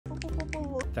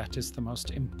that that is the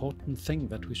most important thing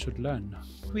that we should learn.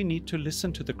 We need to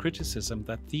listen to the criticism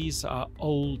that these are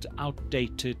old,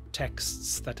 outdated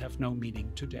texts that have no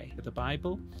meaning today. The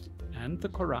Bible and the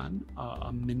Quran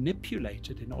are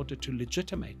manipulated in order to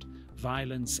legitimate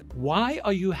violence. Why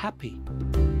are you happy?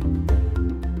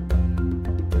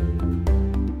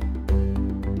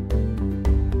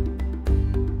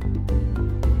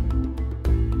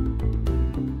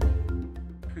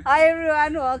 Hi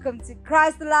everyone, welcome to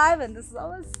Christ Alive, and this is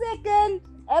our second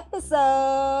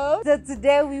episode. So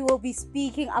today we will be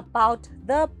speaking about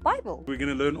the Bible. We're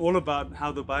going to learn all about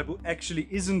how the Bible actually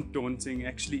isn't daunting,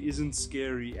 actually isn't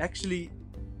scary, actually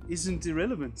isn't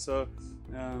irrelevant. So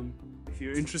if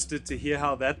you're interested to hear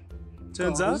how that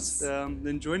turns out,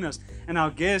 then join us. And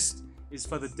our guest is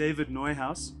Fr David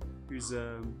Neuhaus, who's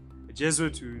a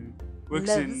Jesuit who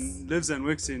lives and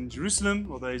works in Jerusalem,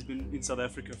 although he's been in South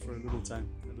Africa for a little time.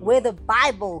 Where the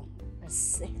Bible is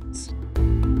set.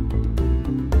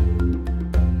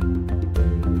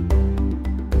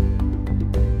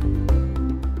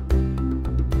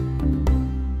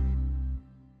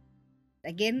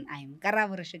 Again, I'm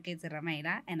Karabo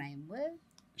and I'm with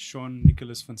Sean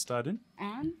Nicholas van Staden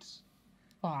and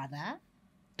Father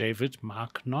David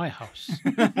Mark Neuhaus.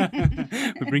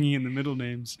 We're bringing in the middle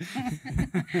names.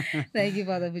 Thank you,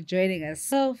 Father, for joining us.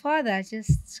 So, Father,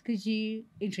 just could you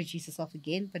introduce yourself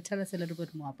again, but tell us a little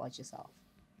bit more about yourself.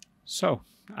 So,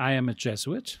 I am a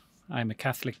Jesuit. I'm a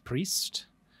Catholic priest.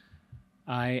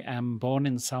 I am born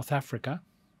in South Africa,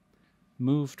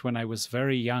 moved when I was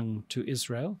very young to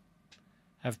Israel,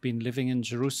 have been living in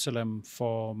Jerusalem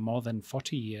for more than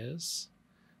 40 years,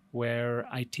 where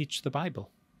I teach the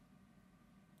Bible.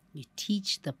 You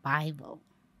teach the Bible.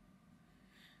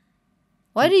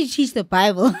 Why do you teach the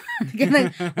Bible?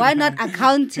 Why not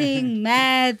accounting,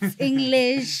 maths,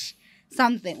 English,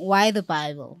 something? Why the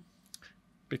Bible?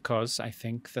 Because I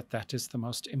think that that is the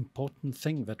most important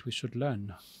thing that we should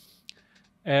learn.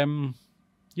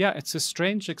 Yeah, it's a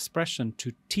strange expression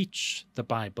to teach the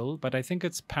Bible, but I think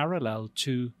it's parallel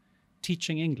to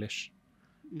teaching English,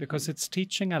 because it's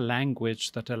teaching a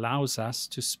language that allows us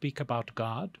to speak about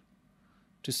God,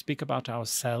 to speak about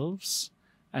ourselves,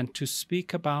 and to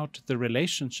speak about the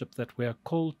relationship that we are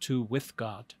called to with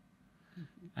God.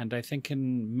 And I think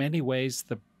in many ways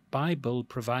the Bible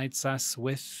provides us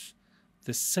with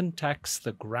the syntax,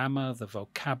 the grammar, the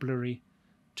vocabulary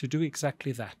to do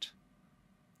exactly that,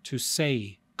 to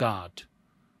say God.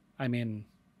 I mean,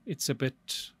 it's a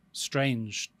bit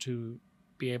strange to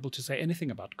be able to say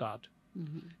anything about God.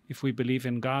 If we believe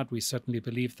in God, we certainly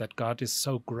believe that God is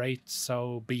so great,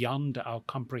 so beyond our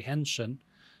comprehension,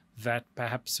 that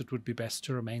perhaps it would be best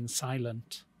to remain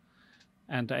silent.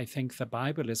 And I think the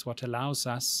Bible is what allows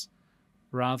us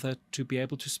rather to be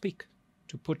able to speak,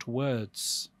 to put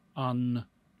words on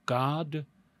God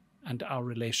and our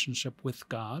relationship with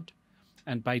God.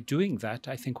 And by doing that,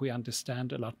 I think we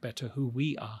understand a lot better who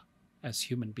we are as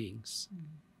human beings.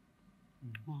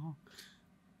 Wow.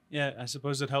 Yeah, I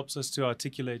suppose it helps us to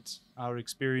articulate our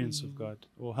experience of God,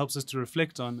 or helps us to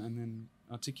reflect on and then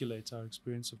articulate our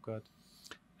experience of God.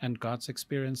 And God's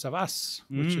experience of us,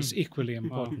 which is equally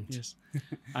important. Yes.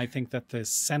 I think that the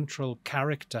central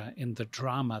character in the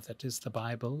drama that is the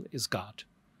Bible is God.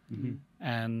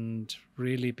 And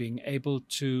really being able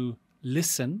to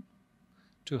listen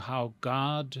to how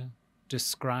God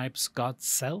describes God's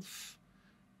self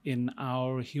in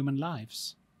our human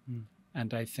lives.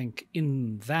 And I think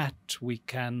in that we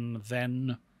can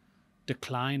then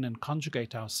decline and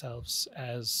conjugate ourselves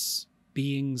as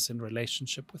beings in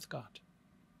relationship with God.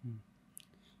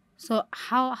 So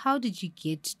how did you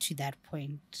get to that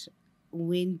point?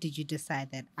 When did you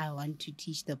decide that I want to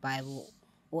teach the Bible?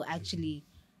 Or actually,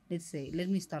 let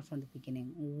me start from the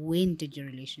beginning. When did your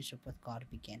relationship with God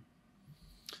begin?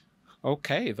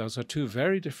 Okay, those are two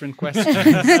very different questions.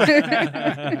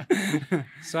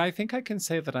 So I think I can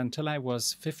say that until I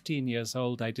was 15 years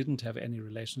old, I didn't have any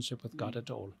relationship with God at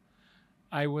all.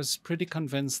 I was pretty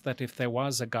convinced that if there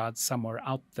was a God somewhere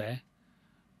out there,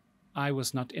 I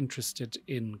was not interested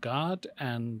in God,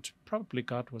 and probably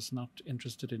God was not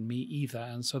interested in me either,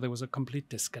 and so there was a complete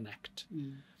disconnect.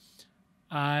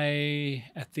 I,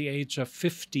 at the age of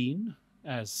 15,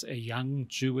 as a young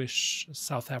Jewish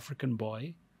South African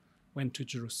boy, went to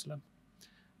Jerusalem.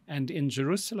 And in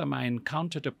Jerusalem, I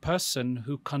encountered a person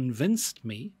who convinced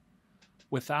me,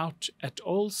 without at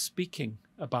all speaking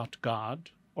about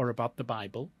God or about the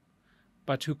Bible,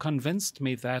 but who convinced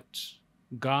me that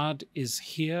God is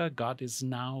here, God is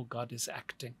now, God is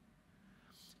acting.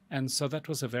 And so that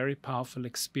was a very powerful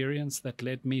experience that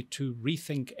led me to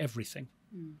rethink everything.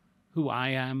 Who I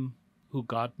am, who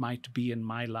God might be in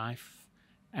my life,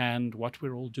 and what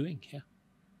we're all doing here.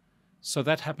 So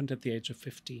that happened at the age of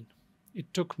 15.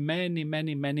 It took many,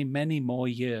 many, many, many more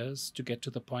years to get to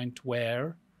the point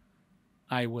where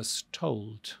I was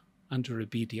told, under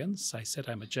obedience, I said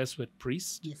I'm a Jesuit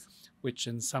priest, Yes. which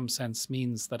in some sense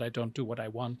means that I don't do what I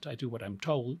want, I do what I'm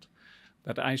told,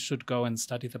 that I should go and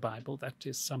study the Bible. That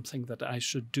is something that I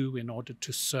should do in order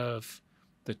to serve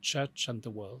the church and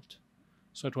the world.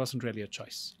 So it wasn't really a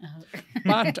choice.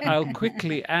 But I'll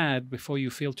quickly add, before you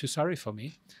feel too sorry for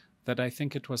me, that I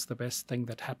think it was the best thing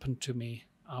that happened to me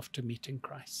after meeting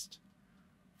Christ.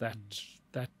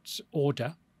 That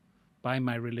order by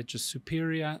my religious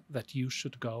superior that you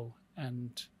should go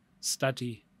and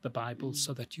study the Bible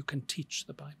so that you can teach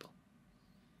the Bible.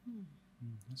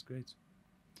 That's great.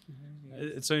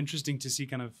 It's so interesting to see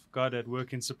kind of God at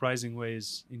work in surprising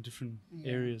ways in different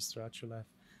areas throughout your life.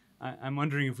 I'm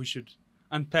wondering if we should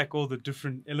unpack all the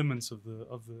different elements of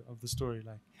the story.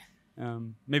 Like,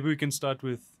 maybe we can start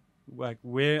with, like,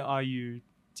 where are you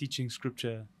teaching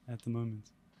scripture at the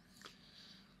moment?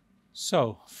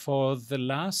 So, for the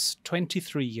last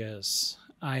 23 years,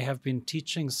 I have been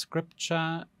teaching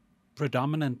scripture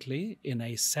predominantly in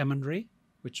a seminary,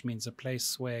 which means a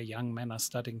place where young men are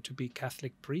studying to be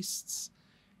Catholic priests,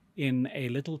 in a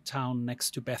little town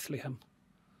next to Bethlehem.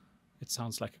 It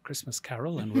sounds like a Christmas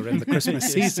carol, and we're in the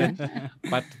Christmas season,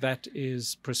 but that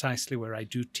is precisely where I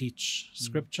do teach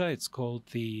scripture. It's called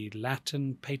the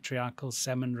Latin Patriarchal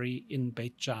Seminary in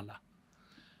Beit Jala.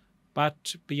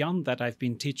 But beyond that, I've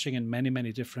been teaching in many,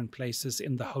 many different places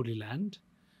in the Holy Land.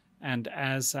 And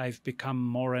as I've become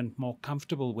more and more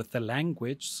comfortable with the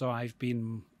language, so I've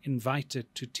been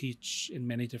invited to teach in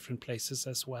many different places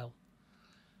as well.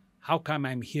 How come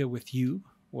I'm here with you?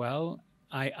 Well,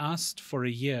 I asked for a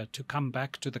year to come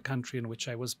back to the country in which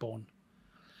I was born.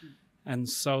 And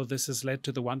so this has led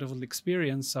to the wonderful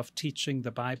experience of teaching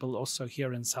the Bible also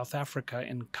here in South Africa,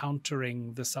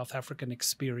 encountering the South African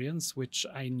experience, which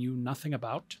I knew nothing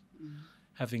about,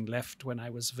 having left when I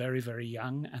was very, very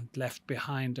young and left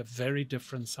behind a very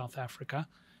different South Africa,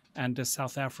 and a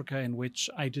South Africa in which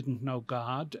I didn't know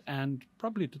God and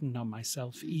probably didn't know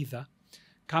myself either.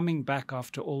 Coming back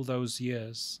after all those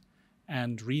years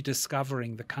and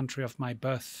rediscovering the country of my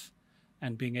birth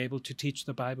and being able to teach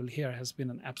the Bible here has been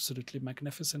an absolutely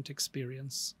magnificent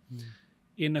experience.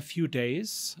 In a few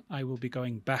days, I will be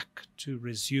going back to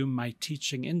resume my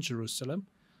teaching in Jerusalem,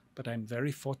 but I'm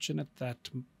very fortunate that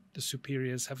the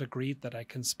superiors have agreed that I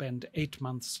can spend 8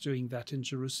 months doing that in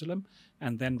Jerusalem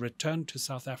and then return to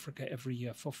South Africa every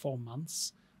year for 4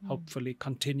 months, hopefully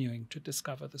continuing to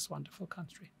discover this wonderful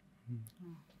country.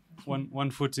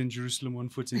 One foot in Jerusalem, 1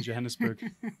 foot in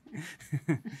Johannesburg.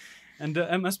 And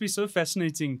it must be so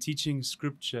fascinating teaching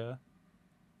scripture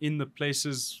in the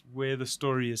places where the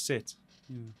story is set.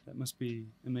 That must be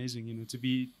amazing, to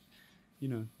be,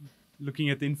 looking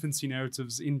at the infancy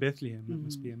narratives in Bethlehem. That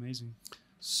must be amazing.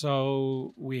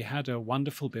 So we had a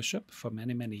wonderful bishop for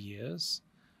many, many years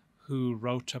who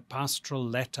wrote a pastoral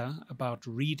letter about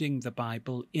reading the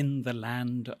Bible in the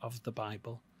land of the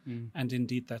Bible. And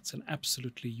indeed, that's an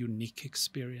absolutely unique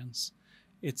experience.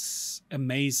 It's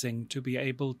amazing to be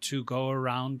able to go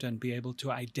around and be able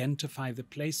to identify the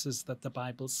places that the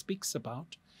Bible speaks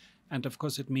about. And of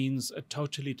course, it means a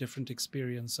totally different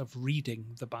experience of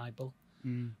reading the Bible,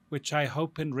 which I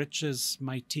hope enriches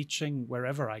my teaching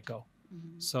wherever I go.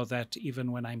 So that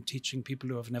even when I'm teaching people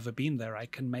who have never been there, I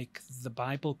can make the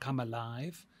Bible come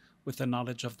alive with the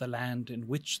knowledge of the land in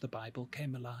which the Bible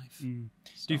came alive.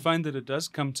 So, do you find that it does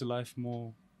come to life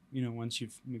more, once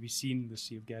you've maybe seen the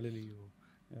Sea of Galilee?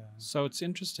 So it's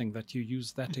interesting that you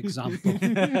use that example,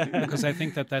 because I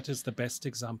think that is the best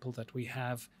example that we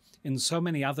have. In so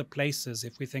many other places,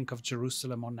 if we think of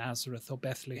Jerusalem or Nazareth or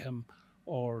Bethlehem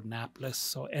or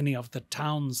Nablus or any of the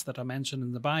towns that are mentioned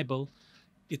in the Bible,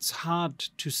 it's hard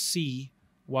to see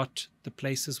what the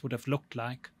places would have looked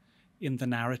like in the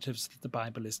narratives that the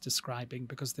Bible is describing,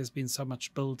 because there's been so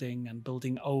much building and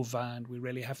building over, and we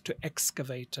really have to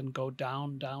excavate and go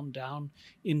down, down, down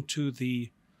into the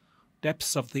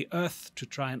depths of the earth to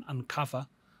try and uncover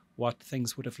what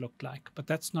things would have looked like. But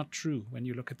that's not true when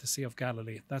you look at the Sea of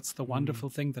Galilee. That's the wonderful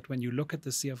thing, that when you look at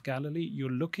the Sea of Galilee, you're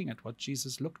looking at what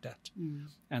Jesus looked at.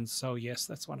 And so, yes,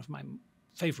 that's one of my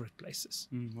favorite places.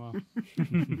 Wow.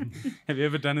 Have you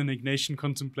ever done an Ignatian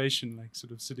contemplation, like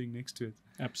sort of sitting next to it?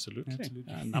 Absolutely.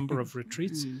 A number of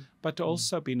retreats, but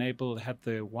also had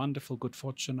the wonderful good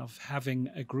fortune of having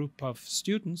a group of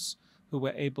students who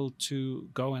were able to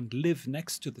go and live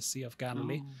next to the Sea of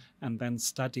Galilee and then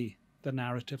study the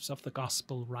narratives of the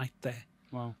gospel right there.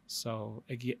 Wow. So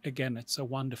again, it's a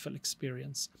wonderful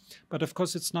experience. But of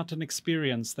course, it's not an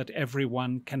experience that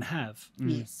everyone can have.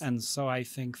 Yes. And so I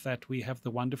think that we have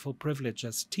the wonderful privilege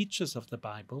as teachers of the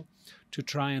Bible to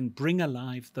try and bring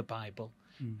alive the Bible.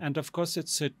 And of course,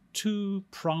 it's a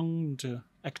two-pronged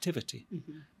activity,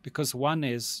 because one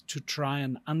is to try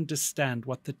and understand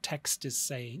what the text is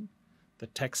saying, the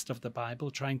text of the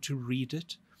Bible, trying to read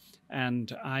it.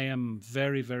 And I am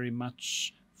very, very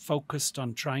much focused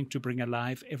on trying to bring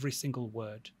alive every single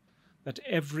word, that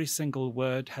every single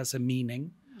word has a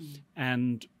meaning,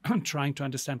 and trying to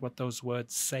understand what those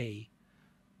words say.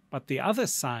 But the other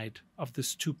side of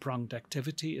this two-pronged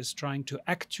activity is trying to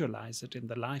actualize it in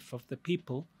the life of the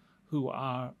people who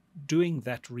are doing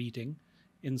that reading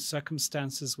in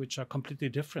circumstances which are completely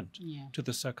different to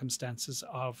the circumstances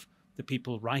of the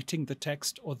people writing the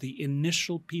text or the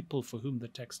initial people for whom the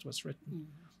text was written.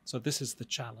 So this is the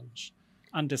challenge.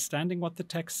 Understanding what the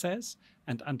text says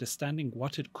and understanding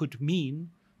what it could mean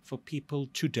for people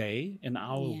today in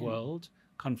our world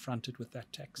confronted with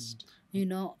that text. You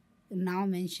know, now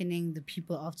mentioning the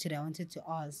people of today, I wanted to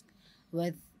ask,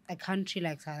 with a country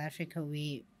like South Africa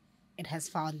where it has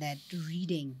found that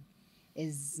reading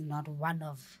is not one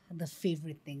of the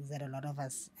favorite things that a lot of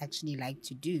us actually like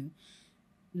to do,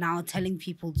 now telling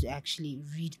people to actually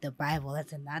read the Bible,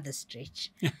 that's another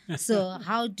stretch. So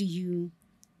how do you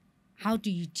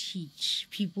teach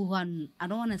people who are, I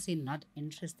don't want to say not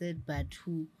interested, but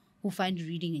who find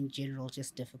reading in general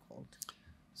just difficult?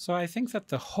 So I think that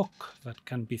the hook that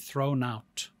can be thrown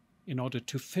out in order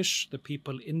to fish the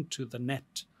people into the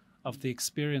net of the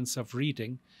experience of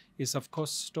reading is, of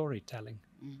course, storytelling.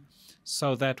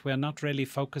 So that we're not really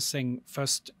focusing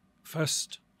first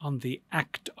on the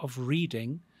act of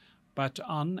reading, but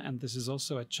on, and this is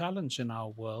also a challenge in our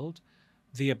world,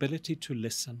 the ability to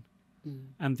listen.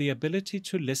 And the ability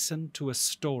to listen to a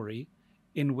story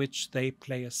in which they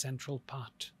play a central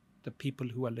part, the people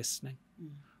who are listening.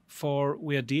 For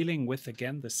we are dealing with,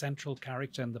 again, the central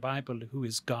character in the Bible, who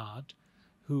is God,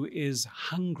 who is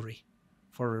hungry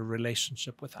for a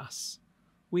relationship with us.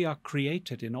 We are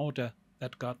created in order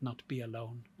that God not be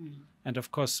alone. And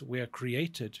of course, we are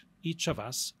created, each of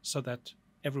us, so that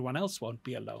everyone else won't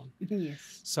be alone.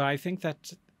 Yes. So I think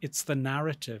that it's the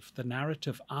narrative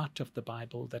art of the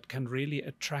Bible that can really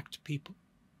attract people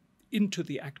into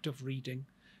the act of reading.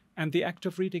 And the act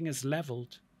of reading is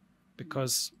leveled,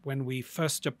 because when we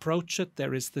first approach it,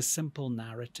 there is the simple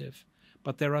narrative.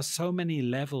 But there are so many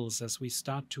levels as we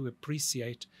start to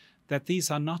appreciate that these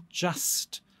are not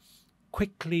just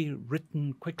quickly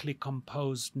written, quickly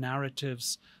composed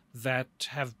narratives that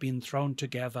have been thrown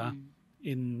together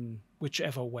in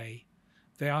whichever way.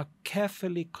 They are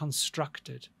carefully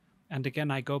constructed. And again,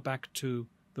 I go back to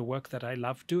the work that I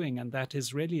love doing, and that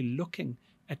is really looking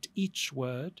at each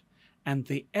word and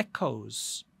the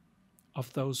echoes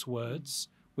of those words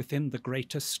within the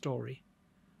greater story.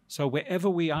 So wherever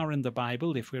we are in the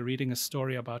Bible, if we're reading a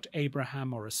story about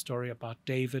Abraham or a story about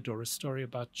David or a story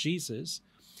about Jesus,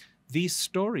 these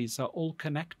stories are all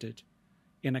connected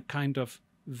in a kind of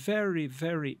very,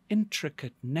 very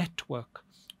intricate network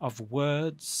of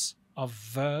words, of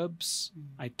verbs.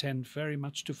 I tend very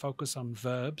much to focus on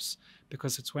verbs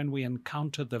because it's when we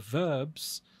encounter the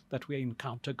verbs that we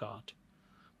encounter God.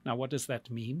 Now, what does that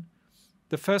mean?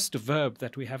 The first verb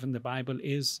that we have in the Bible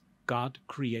is God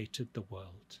created the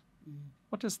world.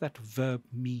 What does that verb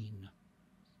mean?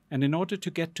 And in order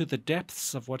to get to the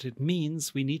depths of what it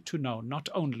means, we need to know not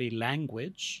only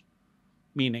language,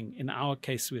 meaning in our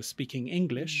case we're speaking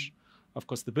English. Of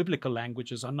course, the biblical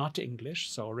languages are not English,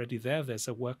 so already there's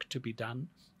a work to be done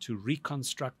to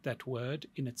reconstruct that word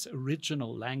in its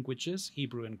original languages,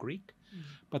 Hebrew and Greek.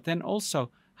 But then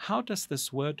also, how does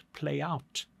this word play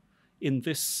out in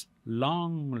this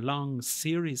long, long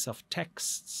series of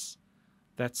texts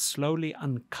that slowly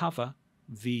uncover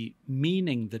the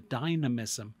meaning, the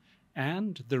dynamism,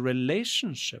 and the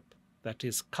relationship that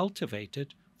is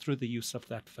cultivated through the use of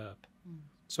that verb.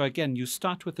 So again, you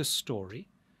start with a story,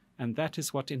 and that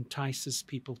is what entices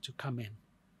people to come in.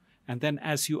 And then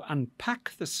as you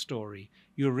unpack the story,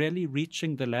 you're really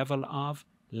reaching the level of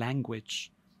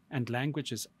language. And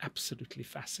language is absolutely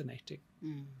fascinating.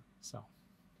 So.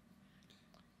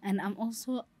 And I'm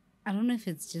also, I don't know if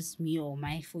it's just me or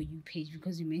my For You page,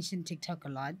 because you mentioned TikTok a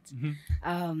lot.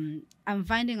 I'm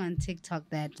finding on TikTok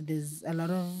that there's a lot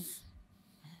of,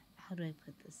 how do I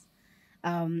put this?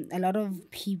 A lot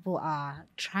of people are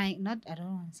trying, I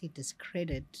don't want to say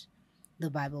discredit the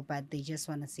Bible, but they just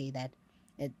want to say that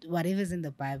whatever's in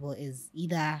the Bible is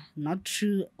either not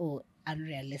true or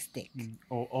unrealistic.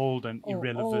 Or old and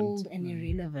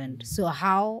irrelevant. So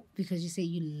how, because you say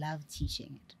you love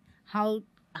teaching it,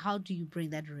 how do you bring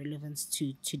that relevance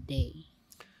to today?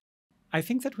 I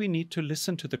think that we need to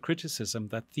listen to the criticism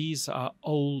that these are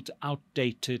old,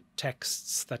 outdated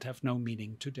texts that have no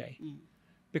meaning today.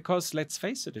 Because let's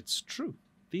face it, it's true.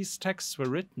 These texts were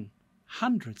written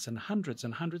hundreds and hundreds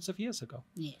and hundreds of years ago.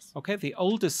 Yes. Okay, the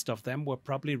oldest of them were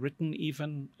probably written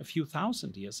even a few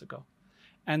thousand years ago.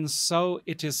 And so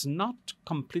it is not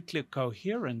completely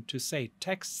coherent to say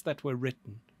texts that were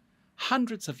written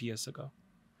hundreds of years ago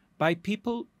by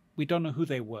people, we don't know who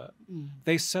they were.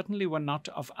 They certainly were not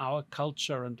of our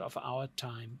culture and of our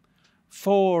time,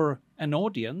 for an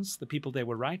audience, the people they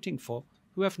were writing for,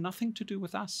 who have nothing to do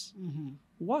with us.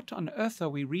 What on earth are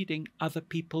we reading other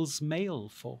people's mail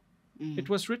for? It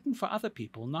was written for other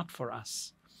people, not for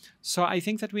us. So I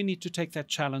think that we need to take that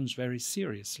challenge very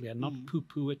seriously and not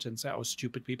poo-poo it and say, oh,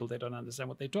 stupid people, they don't understand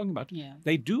what they're talking about. Yeah.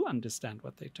 They do understand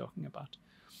what they're talking about.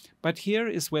 But here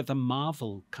is where the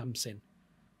marvel comes in,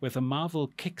 where the marvel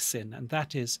kicks in, and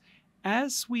that is,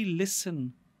 as we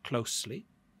listen closely,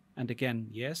 and again,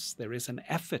 yes, there is an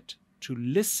effort to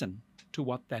listen to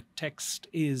what that text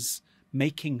is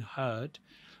making heard,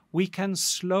 we can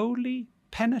slowly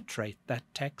penetrate that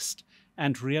text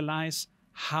and realize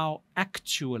how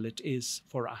actual it is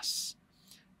for us.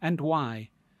 And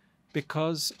why?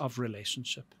 Because of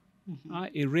relationship.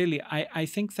 I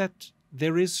think that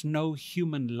there is no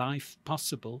human life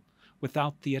possible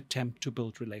without the attempt to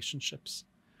build relationships.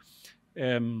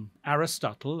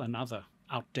 Aristotle, another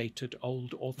outdated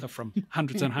old author from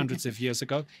hundreds and hundreds of years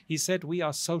ago, he said we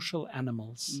are social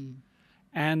animals.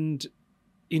 And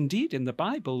indeed, in the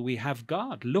Bible, we have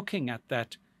God looking at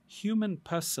that human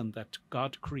person that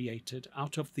God created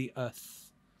out of the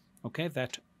earth, okay,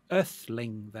 that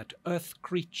earthling, that earth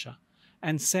creature,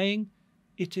 and saying,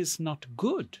 it is not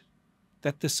good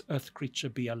that this earth creature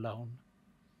be alone.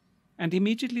 And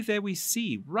immediately there we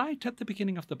see, right at the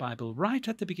beginning of the Bible, right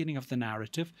at the beginning of the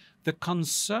narrative, the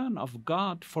concern of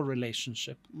God for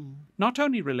relationship. Not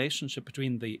only relationship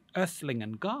between the earthling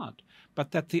and God,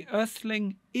 but that the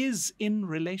earthling is in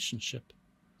relationship.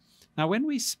 Now, when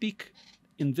we speak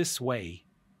in this way,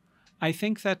 I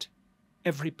think that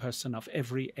every person of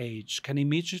every age can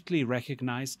immediately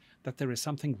recognize that there is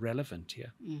something relevant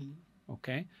here.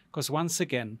 Okay? Because once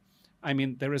again, I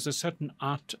mean, there is a certain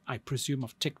art, I presume,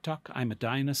 of TikTok. I'm a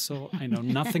dinosaur. I know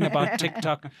nothing about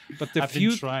TikTok. But the I've few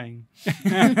been trying.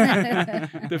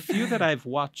 the few that I've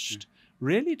watched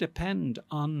really depend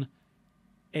on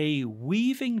a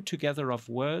weaving together of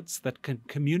words that can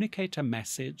communicate a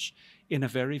message in a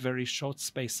very, very short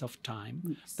space of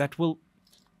time that will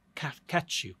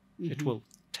catch you. It will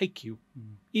take you,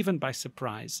 even by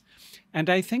surprise. And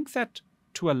I think that,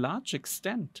 to a large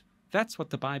extent, that's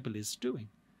what the Bible is doing.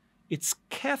 It's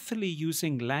carefully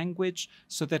using language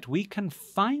so that we can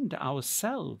find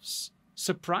ourselves,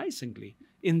 surprisingly,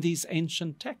 in these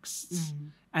ancient texts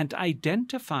and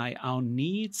identify our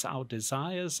needs, our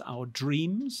desires, our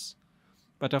dreams,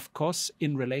 but of course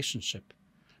in relationship.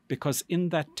 Because in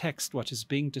that text, what is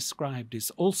being described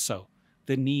is also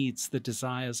the needs, the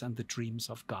desires, and the dreams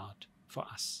of God for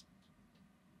us.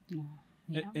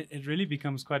 It really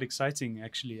becomes quite exciting,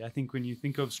 actually. I think when you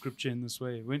think of Scripture in this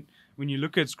way, when you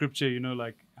look at Scripture, you know,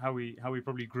 like how we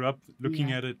probably grew up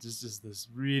looking at it as just this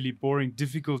really boring,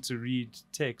 difficult to read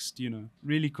text, you know,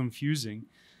 really confusing.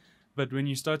 But when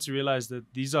you start to realize that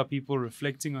these are people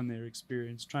reflecting on their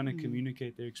experience, trying to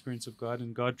communicate their experience of God,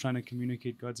 and God trying to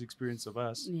communicate God's experience of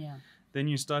us, then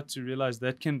you start to realize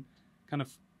that can kind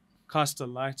of cast a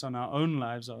light on our own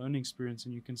lives, our own experience,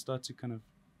 and you can start to kind of,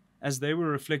 as they were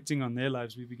reflecting on their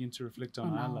lives, we begin to reflect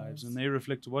on our lives. And they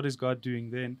reflect, what is God doing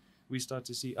then? We start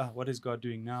to see, what is God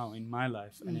doing now in my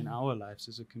life and in our lives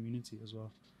as a community as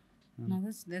well. No,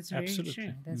 that's very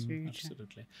true. That's very true.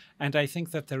 Absolutely. And I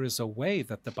think that there is a way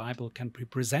that the Bible can be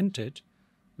presented,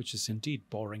 which is indeed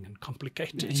boring and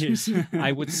complicated. Yes.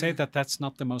 I would say that that's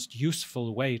not the most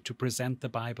useful way to present the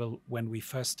Bible when we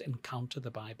first encounter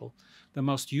the Bible. The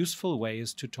most useful way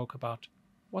is to talk about,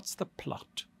 what's the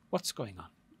plot? What's going on?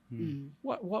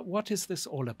 What is this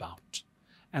all about?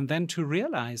 And then to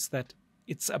realize that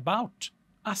it's about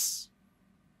us,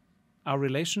 our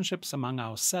relationships among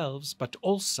ourselves, but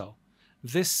also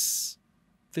this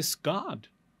God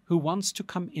who wants to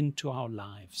come into our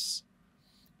lives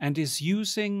and is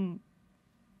using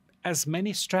as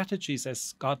many strategies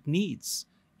as God needs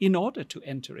in order to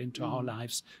enter into our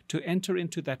lives, to enter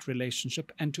into that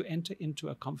relationship and to enter into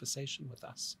a conversation with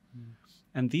us.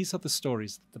 And these are the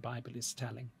stories that the Bible is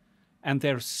telling. And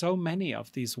there are so many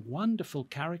of these wonderful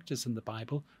characters in the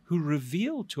Bible who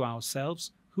reveal to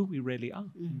ourselves who we really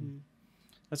are.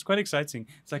 That's quite exciting.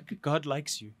 It's like God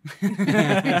likes you.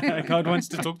 God wants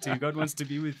to talk to you. God wants to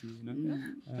be with you.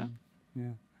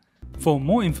 Yeah. For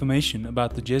more information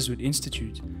about the Jesuit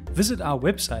Institute, visit our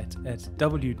website at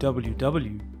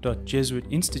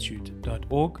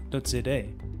www.jesuitinstitute.org.za.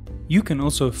 You can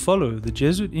also follow the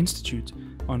Jesuit Institute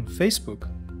on Facebook,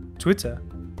 Twitter,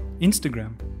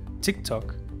 Instagram,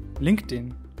 TikTok,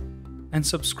 LinkedIn, and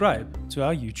subscribe to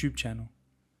our YouTube channel.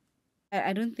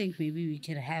 I don't think maybe we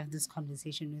could have this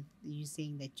conversation with you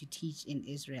saying that you teach in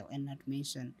Israel and not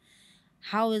mention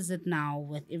how is it now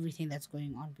with everything that's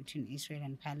going on between Israel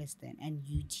and Palestine and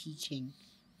you teaching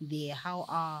there? How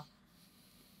are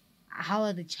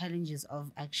the challenges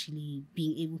of actually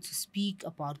being able to speak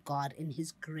about God and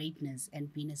his greatness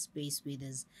and being a space where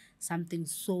there's something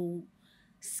so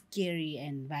scary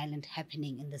and violent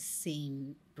happening in the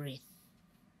same breath?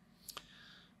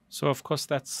 So, of course,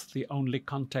 that's the only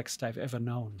context I've ever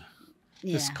known.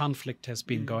 Yeah. This conflict has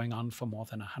been going on for more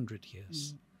than 100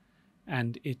 years.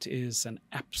 And it is an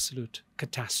absolute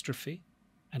catastrophe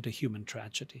and a human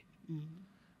tragedy.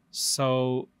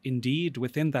 So, indeed,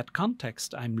 within that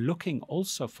context, I'm looking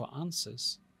also for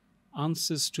answers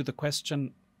to the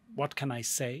question, what can I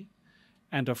say?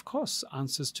 And, of course,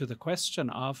 answers to the question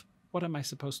of, what am I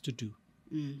supposed to do?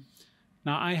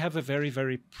 Now, I have a very,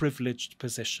 very privileged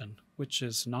position, which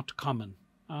is not common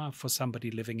for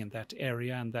somebody living in that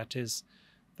area, and that is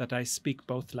that I speak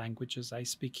both languages. I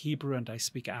speak Hebrew and I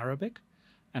speak Arabic.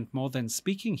 And more than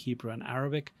speaking Hebrew and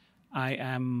Arabic, I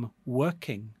am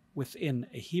working within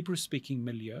a Hebrew-speaking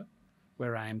milieu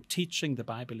where I am teaching the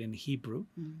Bible in Hebrew,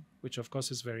 which, of course,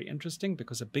 is very interesting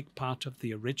because a big part of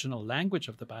the original language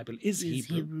of the Bible is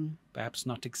Hebrew. Perhaps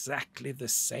not exactly the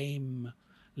same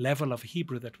level of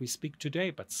Hebrew that we speak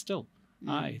today, but still,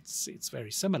 it's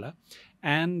very similar.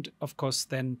 And, of course,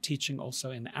 then teaching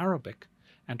also in Arabic.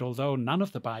 And although none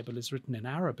of the Bible is written in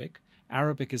Arabic,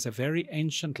 Arabic is a very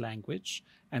ancient language,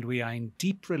 and we are in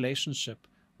deep relationship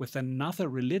with another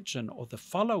religion or the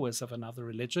followers of another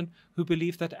religion who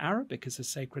believe that Arabic is a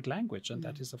sacred language, and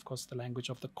that is, of course, the language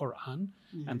of the Quran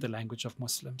and the language of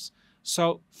Muslims.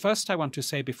 So first I want to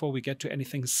say, before we get to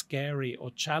anything scary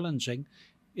or challenging,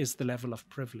 is the level of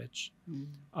privilege.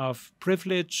 Of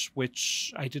privilege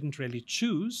which I didn't really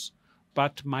choose,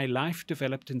 but my life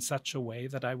developed in such a way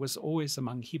that I was always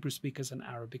among Hebrew speakers and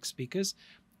Arabic speakers,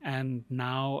 and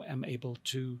now am able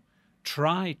to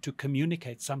try to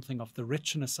communicate something of the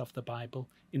richness of the Bible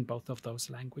in both of those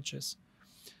languages.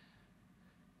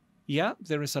 Yeah,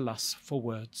 there is a loss for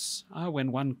words.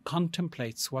 When one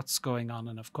contemplates what's going on,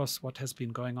 and of course what has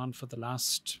been going on for the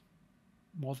last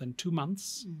more than 2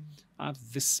 months,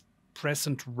 this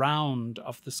present round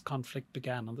of this conflict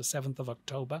began on the 7th of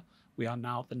October. We are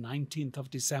now the 19th of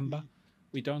December.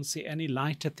 We don't see any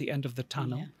light at the end of the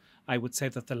tunnel. I would say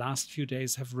that the last few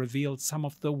days have revealed some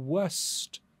of the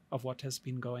worst of what has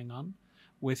been going on,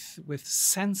 with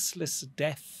senseless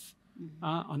death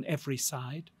on every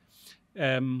side.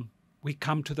 We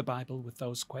come to the Bible with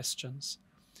those questions.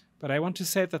 But I want to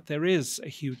say that there is a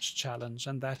huge challenge,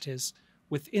 and that is,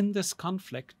 within this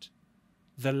conflict,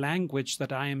 the language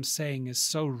that I am saying is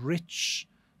so rich,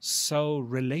 so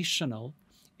relational,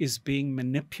 is being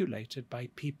manipulated by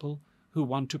people who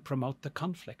want to promote the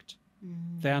conflict.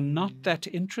 They are not that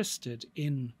interested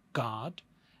in God.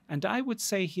 And I would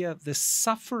say here, the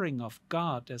suffering of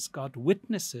God as God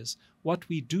witnesses what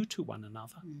we do to one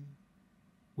another.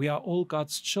 We are all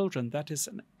God's children. That is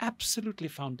an absolutely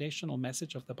foundational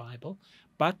message of the Bible.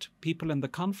 But people in the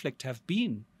conflict have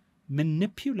been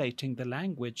manipulating the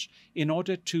language in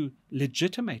order to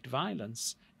legitimate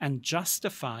violence and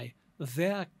justify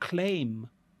their claim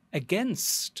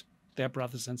against their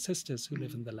brothers and sisters who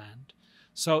live in the land.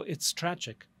 So it's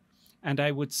tragic. And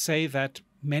I would say that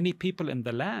many people in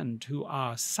the land who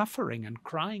are suffering and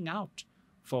crying out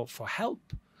for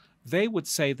help, they would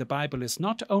say the Bible is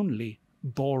not only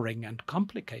boring and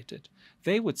complicated,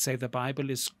 they would say the Bible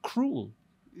is cruel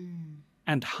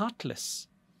and heartless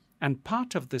and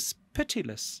part of this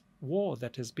pitiless war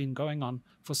that has been going on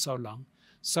for so long.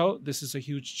 So this is a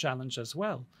huge challenge as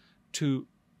well, to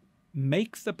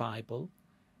make the Bible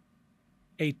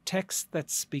a text that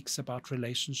speaks about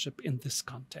relationship in this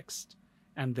context.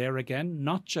 And there again,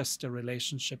 not just a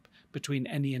relationship between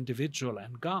any individual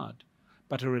and God,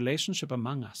 but a relationship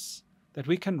among us, that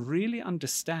we can really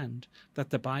understand that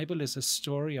the Bible is a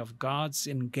story of God's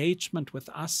engagement with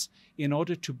us in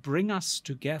order to bring us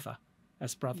together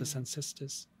as brothers and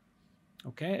sisters.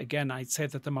 Okay, again, I'd say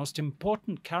that the most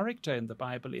important character in the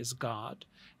Bible is God,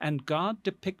 and God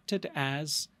depicted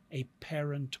as a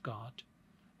parent God,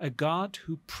 a God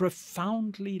who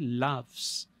profoundly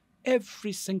loves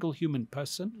every single human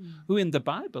person who in the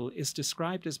Bible is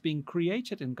described as being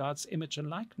created in God's image and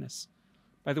likeness.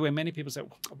 By the way, many people say,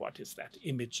 what is that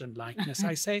image and likeness?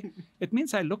 I say, it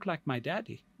means I look like my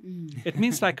daddy. It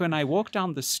means like when I walk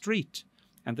down the street,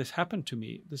 and this happened to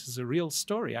me, this is a real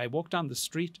story. I walked down the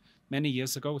street many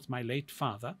years ago with my late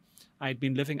father. I had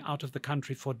been living out of the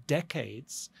country for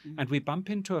decades, and we bump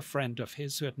into a friend of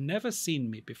his who had never seen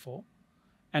me before,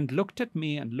 and looked at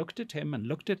me and looked at him and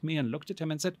looked at me and looked at him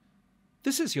and said,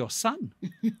 "This is your son."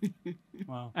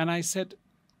 Wow. And I said,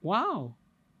 "Wow."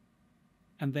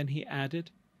 And then he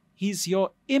added, "He's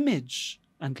your image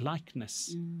and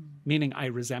likeness," meaning I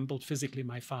resembled physically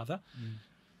my father.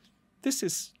 This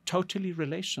is totally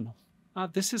relational.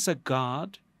 This is a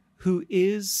God who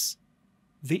is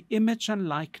the image and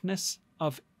likeness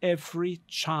of every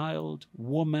child,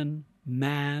 woman,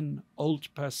 man,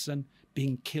 old person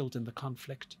being killed in the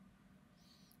conflict.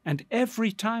 And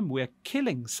every time we're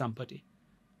killing somebody,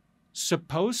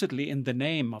 supposedly in the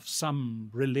name of some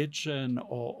religion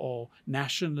or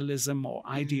nationalism or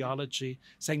ideology,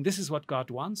 saying this is what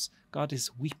God wants, God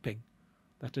is weeping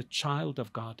that a child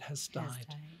of God has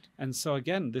died. And so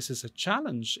again, this is a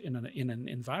challenge in an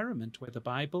environment where the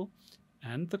Bible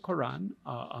and the Quran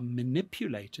are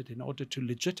manipulated in order to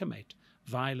legitimate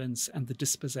violence and the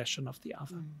dispossession of the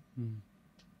other.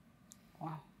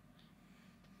 Wow.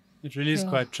 It really is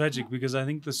quite tragic, because I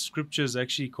think the scriptures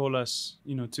actually call us,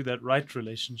 to that right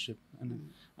relationship.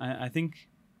 And I think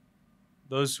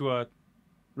those who are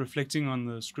reflecting on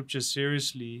the scriptures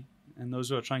seriously and those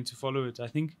who are trying to follow it, I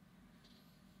think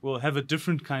will have a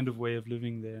different kind of way of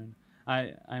living there.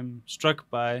 And I'm struck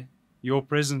by your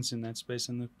presence in that space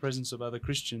and the presence of other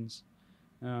Christians,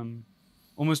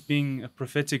 almost being a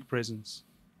prophetic presence,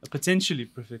 a potentially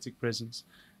prophetic presence.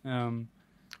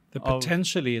 The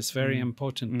potentially is very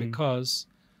important, because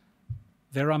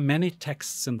there are many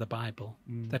texts in the Bible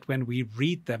that when we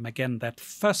read them, again, that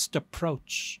first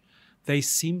approach, they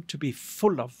seem to be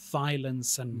full of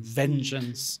violence and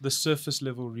vengeance. The surface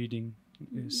level reading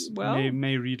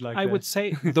may read like I that. would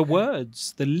say the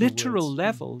words, the literal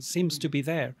level seems to be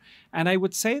there. And I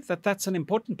would say that that's an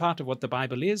important part of what the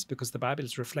Bible is, because the Bible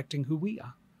is reflecting who we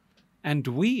are. And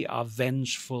we are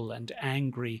vengeful and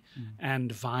angry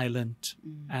and violent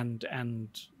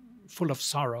and full of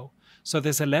sorrow. So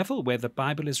there's a level where the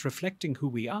Bible is reflecting who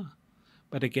we are.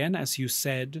 But again, as you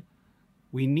said,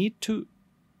 we need to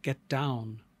get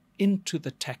down into the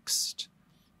text.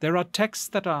 There are texts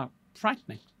that are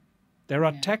frightening. There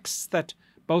are texts that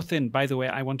both in, by the way,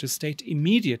 I want to state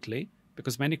immediately,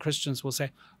 because many Christians will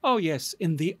say, oh yes,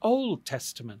 in the Old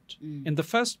Testament, in the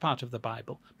first part of the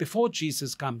Bible, before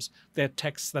Jesus comes, there are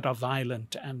texts that are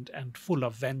violent and full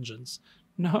of vengeance.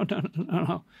 No.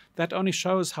 That only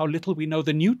shows how little we know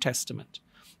the New Testament.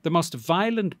 The most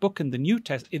violent book in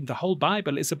the whole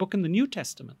Bible is a book in the New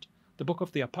Testament, the book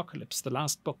of the Apocalypse, the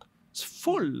last book. It's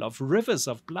full of rivers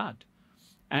of blood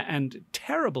and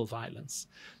terrible violence.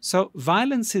 So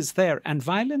violence is there, and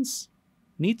violence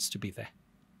needs to be there.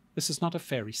 This is not a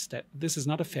fairy tale. This is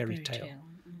not a fairy tale.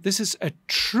 This is a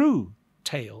true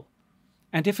tale.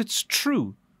 And if it's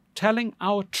true, telling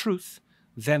our truth,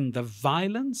 then the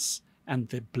violence and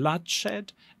the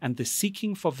bloodshed and the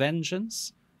seeking for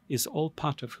vengeance is all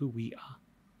part of who we are.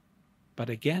 But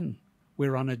again,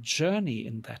 we're on a journey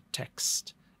in that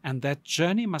text, and that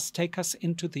journey must take us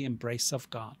into the embrace of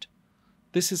God.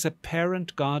 This is a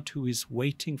parent God who is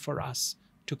waiting for us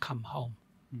to come home.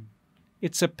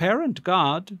 It's a parent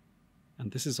God,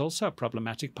 and this is also a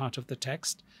problematic part of the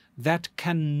text, that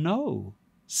can know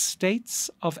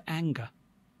states of anger.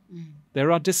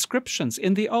 There are descriptions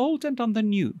in the Old and in the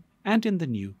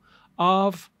New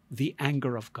of the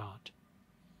anger of God.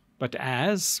 But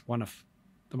as one of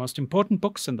the most important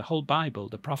books in the whole Bible,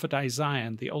 the prophet Isaiah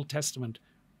in the Old Testament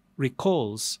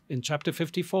recalls in chapter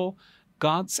 54,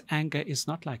 God's anger is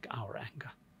not like our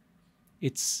anger.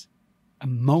 It's a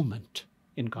moment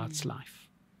in God's life,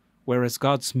 whereas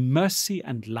God's mercy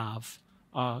and love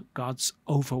are God's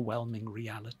overwhelming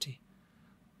reality.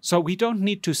 So we don't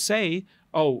need to say,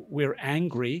 oh, we're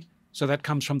angry, so that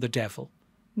comes from the devil.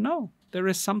 No, there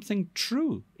is something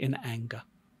true in anger.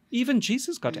 Even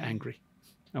Jesus got angry,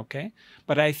 okay?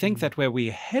 But I think that where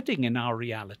we're heading in our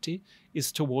reality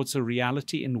is towards a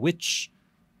reality in which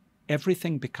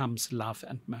everything becomes love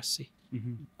and mercy.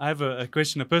 I have a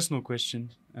question, a personal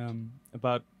question,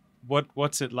 about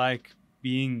what's it like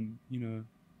being,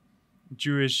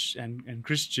 Jewish and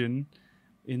Christian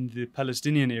in the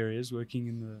Palestinian areas, working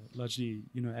in the largely,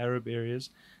 Arab areas,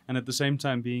 and at the same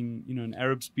time being, an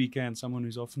Arab speaker and someone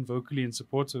who's often vocally in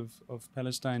support of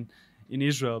Palestine in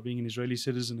Israel, being an Israeli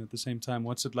citizen at the same time.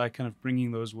 What's it like kind of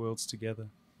bringing those worlds together?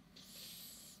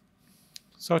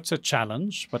 So it's a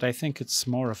challenge, but I think it's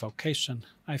more a vocation.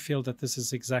 I feel that this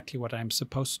is exactly what I'm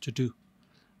supposed to do.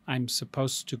 I'm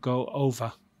supposed to go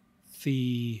over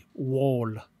the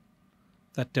wall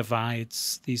that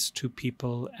divides these two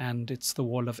people, and it's the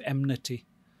wall of enmity.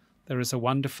 There is a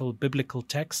wonderful biblical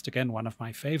text, again, one of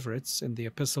my favorites, in the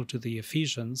Epistle to the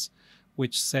Ephesians,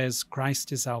 which says,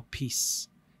 Christ is our peace.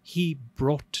 He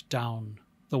brought down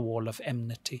the wall of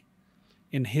enmity.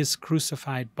 In his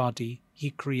crucified body, he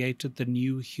created the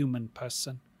new human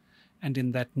person. And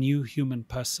in that new human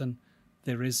person,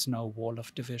 there is no wall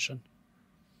of division.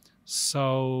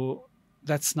 So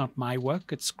that's not my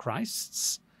work, it's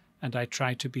Christ's. And I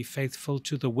try to be faithful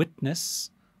to the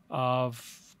witness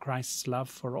of Christ's love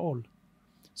for all.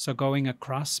 So going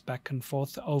across, back and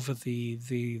forth over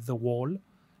the wall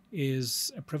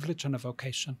is a privilege and a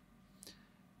vocation.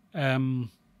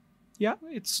 Yeah,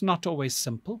 it's not always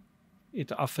simple. It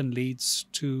often leads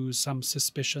to some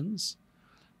suspicions.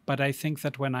 But I think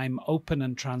that when I'm open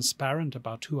and transparent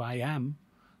about who I am,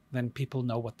 then people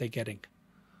know what they're getting.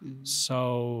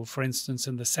 So, for instance,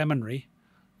 in the seminary,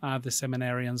 the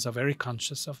seminarians are very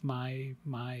conscious of my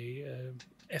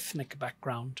ethnic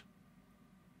background.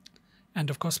 And,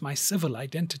 of course, my civil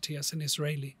identity as an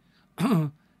Israeli.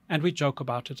 And we joke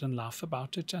about it and laugh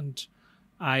about it. And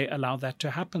I allow that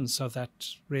to happen so that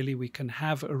really we can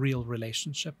have a real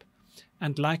relationship.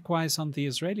 And likewise, on the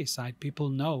Israeli side, people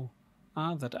know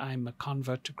that I'm a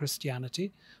convert to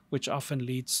Christianity, which often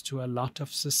leads to a lot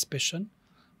of suspicion.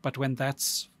 But when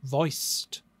that's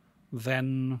voiced,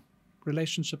 then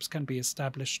relationships can be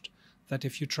established that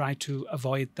if you try to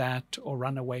avoid that or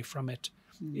run away from it,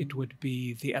 it would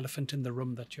be the elephant in the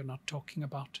room that you're not talking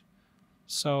about.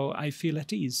 So I feel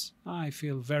at ease. I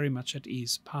feel very much at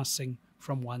ease passing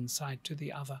from one side to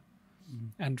the other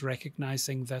and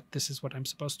recognizing that this is what I'm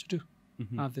supposed to do.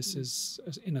 This is,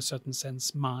 in a certain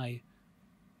sense, my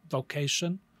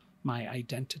vocation, my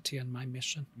identity and my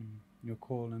mission. Your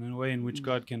call, and in a way in which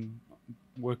God can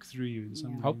work through you in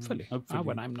some way. Hopefully.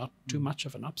 When I'm not too much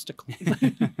of an obstacle.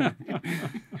 Thank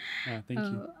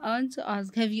you. I want to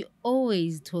ask, have you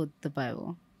always taught the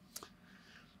Bible?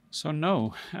 So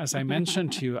no, as I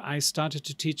mentioned to you, I started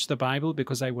to teach the Bible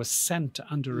because I was sent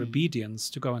under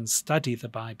obedience to go and study the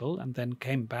Bible, and then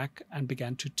came back and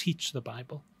began to teach the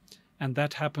Bible. And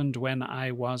that happened when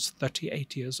I was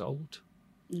 38 years old.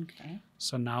 Okay.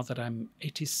 So now that I'm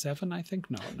 87, I think,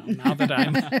 now that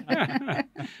I'm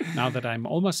now that I'm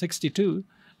almost 62,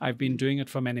 I've been doing it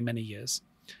for many, many years.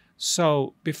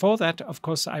 So before that, of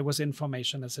course, I was in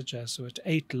formation as a Jesuit,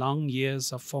 8 long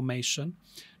years of formation,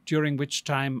 during which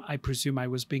time I presume I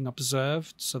was being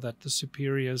observed so that the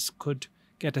superiors could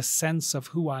get a sense of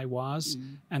who I was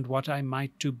and what I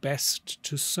might do best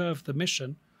to serve the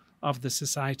mission of the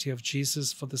Society of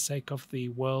Jesus for the sake of the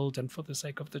world and for the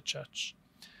sake of the church.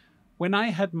 When I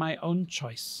had my own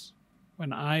choice,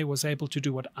 when I was able to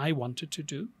do what I wanted to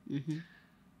do,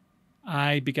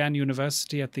 I began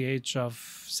university at the age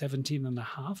of 17 and a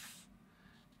half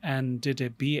and did a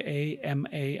BA,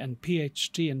 MA, and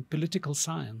PhD in political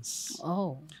science.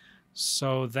 Oh.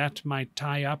 So that might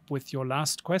tie up with your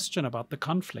last question about the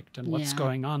conflict and what's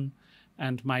going on.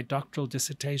 And my doctoral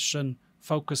dissertation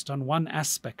focused on one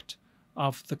aspect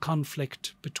of the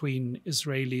conflict between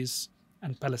Israelis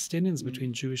and Palestinians,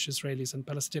 between Jewish Israelis and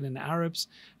Palestinian Arabs,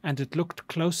 and it looked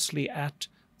closely at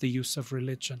the use of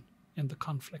religion in the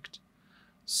conflict.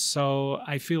 So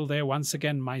I feel there, once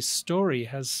again, my story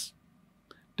has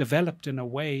developed in a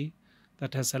way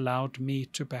that has allowed me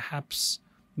to perhaps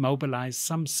mobilize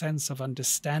some sense of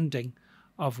understanding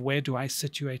of where do I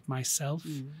situate myself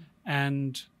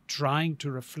and trying to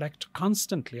reflect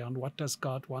constantly on what does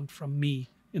God want from me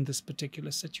in this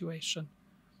particular situation.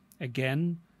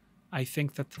 Again, I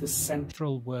think that the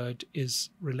central word is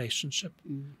relationship.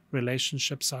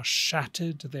 Relationships are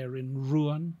shattered, they're in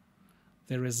ruin.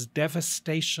 There is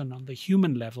devastation on the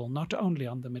human level, not only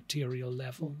on the material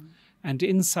level. And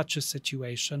in such a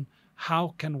situation,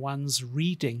 how can one's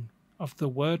reading of the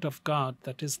Word of God,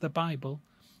 that is the Bible,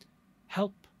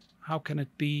 help? How can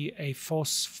it be a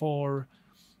force for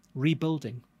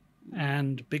rebuilding?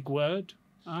 And big word,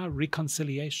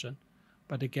 reconciliation.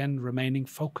 But again, remaining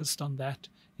focused on that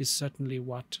is certainly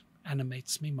what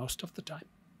animates me most of the time.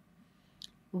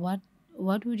 What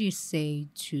would you say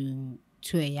to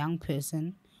a young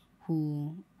person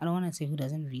who, I don't want to say who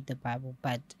doesn't read the Bible,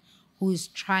 but who is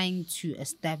trying to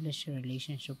establish a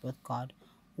relationship with God?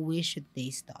 Where should they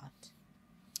start?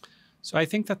 So I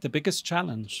think that the biggest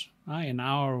challenge in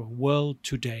our world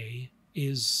today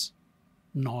is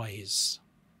noise.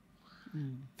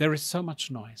 There is so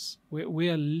much noise. We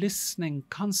are listening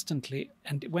constantly,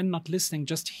 and when not listening,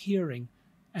 just hearing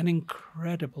an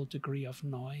incredible degree of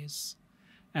noise.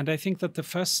 And I think that the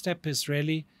first step is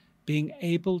really being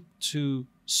able to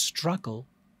struggle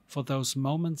for those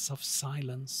moments of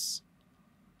silence.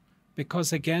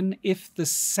 Because again, if the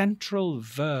central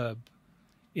verb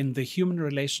in the human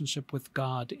relationship with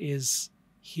God is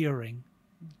hearing,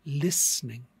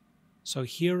 listening. So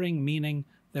hearing meaning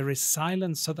there is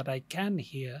silence so that I can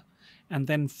hear, and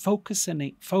then focusing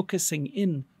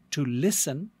in to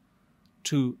listen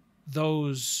to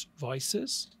those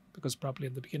voices, because probably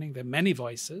in the beginning there are many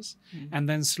voices, and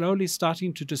then slowly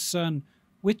starting to discern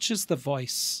which is the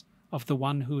voice of the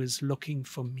one who is looking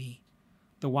for me,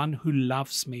 the one who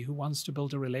loves me, who wants to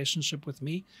build a relationship with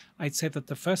me. I'd say that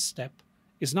the first step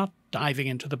is not diving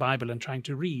into the Bible and trying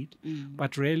to read,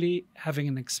 but really having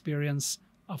an experience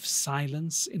of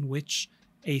silence in which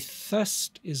a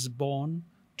thirst is born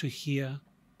to hear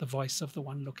the voice of the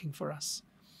one looking for us.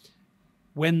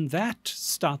 When that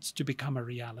starts to become a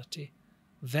reality,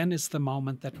 then is the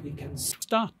moment that we can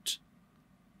start,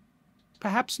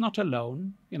 perhaps not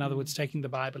alone, in other words, taking the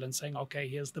Bible and saying, okay,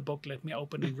 here's the book, let me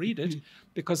open and read it,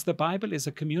 because the Bible is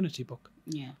a community book.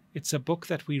 Yeah. It's a book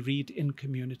that we read in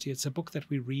community. It's a book that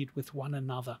we read with one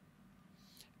another.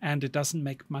 And it doesn't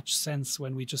make much sense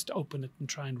when we just open it and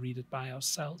try and read it by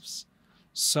ourselves.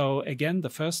 So again, the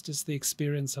first is the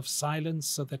experience of silence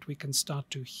so that we can start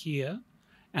to hear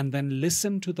and then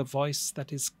listen to the voice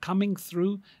that is coming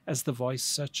through as the voice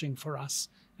searching for us.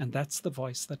 And that's the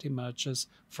voice that emerges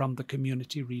from the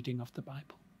community reading of the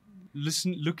Bible.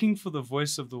 Looking for the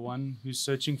voice of the one who's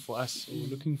searching for us, or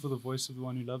looking for the voice of the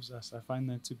one who loves us. I find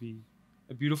that to be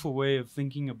a beautiful way of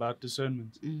thinking about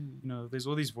discernment. You know, there's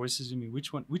all these voices in me.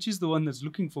 Which is the one that's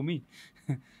looking for me?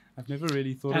 I've never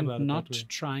really thought about it And that not way.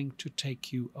 trying to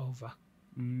take you over.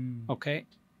 Okay?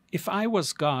 If I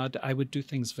was God, I would do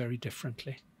things very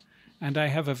differently. And I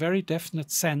have a very definite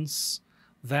sense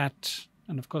that,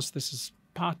 and of course this is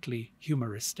partly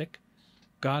humoristic,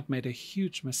 God made a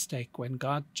huge mistake when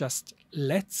God just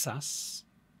lets us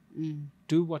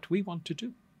do what we want to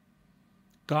do.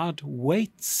 God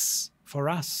waits for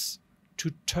us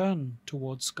to turn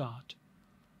towards God.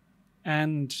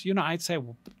 And, you know, I'd say,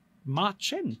 well,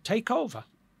 march in, take over.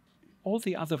 All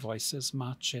the other voices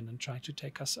march in and try to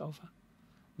take us over.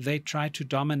 They try to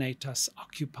dominate us,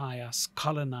 occupy us,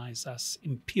 colonize us,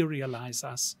 imperialize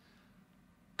us.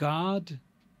 God,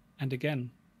 and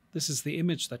again, this is the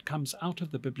image that comes out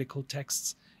of the biblical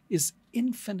texts, is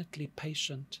infinitely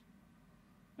patient.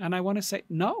 And I want to say,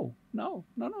 no. I'll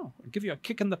give you a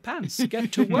kick in the pants.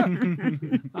 Get to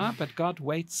work. But God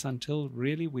waits until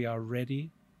really we are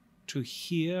ready to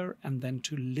hear and then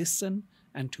to listen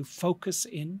and to focus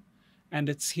in. And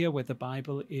it's here where the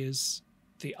Bible is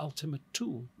the ultimate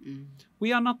tool.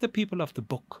 We are not the people of the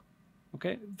book.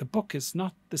 Okay? The book is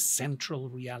not the central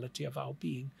reality of our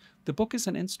being. The book is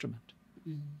an instrument.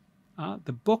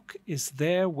 The book is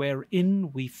there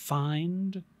wherein we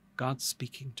find God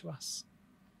speaking to us.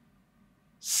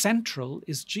 Central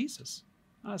is Jesus.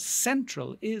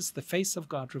 Central is the face of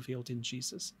God revealed in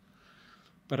Jesus.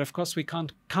 But of course, we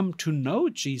can't come to know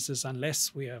Jesus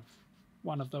unless we are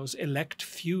one of those elect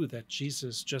few that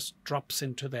Jesus just drops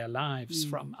into their lives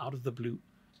from out of the blue.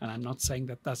 And I'm not saying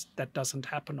that doesn't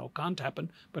happen or can't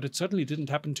happen, but it certainly didn't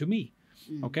happen to me.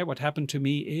 Okay, what happened to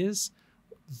me is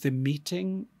the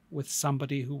meeting with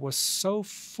somebody who was so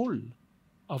full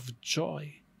of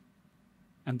joy.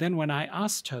 And then when I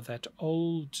asked her, that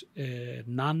old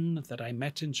nun that I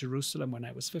met in Jerusalem when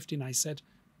I was 15, I said,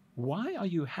 why are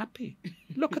you happy?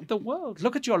 Look at the world.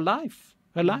 Look at your life.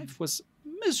 Her life was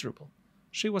miserable.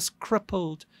 She was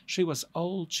crippled. She was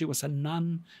old. She was a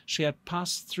nun. She had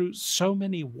passed through so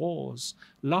many wars,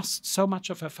 lost so much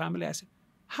of her family. I said,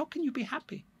 how can you be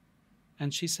happy?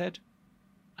 And she said,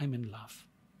 I'm in love.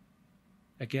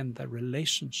 Again, the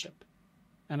relationship.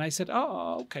 And I said,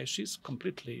 oh, okay, she's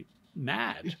completely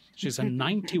mad. She's a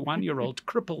 91-year-old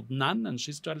crippled nun, and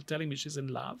she's telling me she's in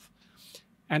love.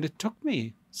 And it took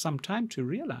me some time to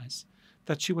realize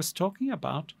that she was talking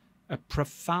about a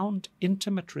profound,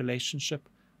 intimate relationship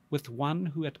with one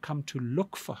who had come to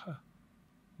look for her,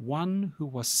 one who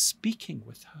was speaking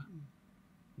with her,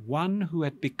 one who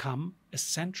had become a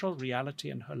central reality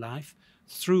in her life,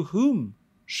 through whom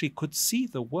she could see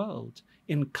the world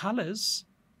in colors,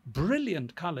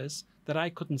 brilliant colors, that I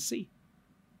couldn't see.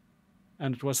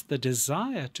 And it was the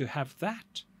desire to have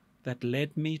that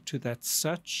led me to that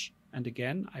search. And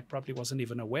again, I probably wasn't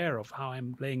even aware of how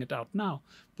I'm laying it out now.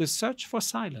 The search for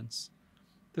silence,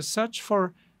 the search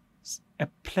for a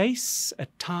place, a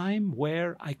time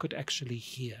where I could actually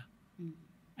hear.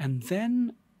 And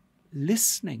then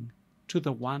listening to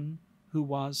the one who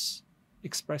was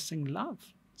expressing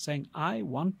love, saying, I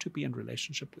want to be in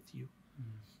relationship with you.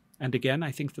 And again,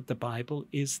 I think that the Bible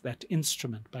is that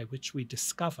instrument by which we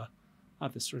discover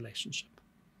this relationship.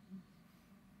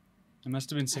 It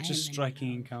must have been such a Amen.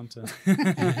 striking encounter.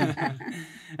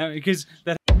 Because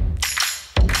that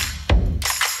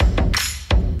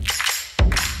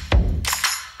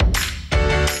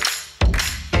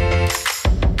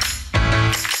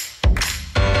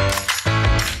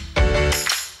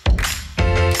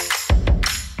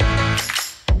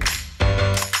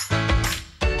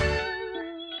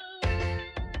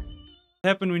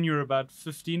happened when you were about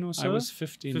 15 or so? I was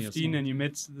 15 years 15 old. and you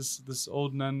met this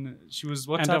old nun. She was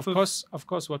what And type of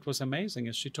course, what was amazing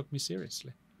is she took me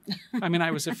seriously. I mean,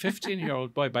 I was a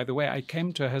 15-year-old boy. By the way, I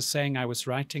came to her saying I was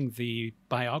writing the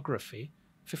biography,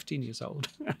 15 years old,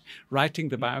 writing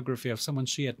the biography of someone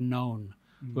she had known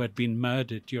who had been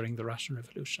murdered during the Russian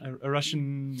Revolution. a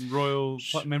Russian royal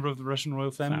member of the Russian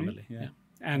royal family? Yeah.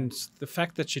 And the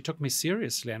fact that she took me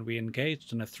seriously and we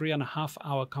engaged in a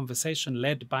 3.5-hour conversation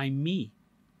led by me.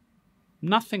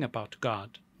 Nothing about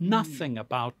God, nothing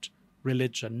about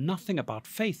religion, nothing about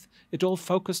faith. It all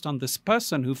focused on this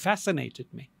person who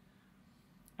fascinated me.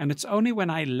 And it's only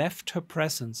when I left her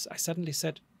presence, I suddenly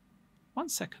said, 1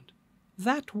 second,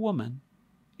 that woman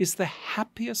is the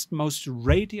happiest, most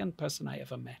radiant person I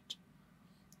ever met.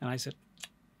 And I said,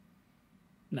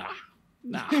 nah,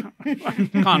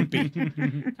 can't be.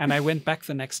 And I went back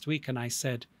the next week and I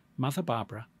said, Mother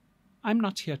Barbara, I'm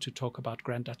not here to talk about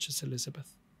Grand Duchess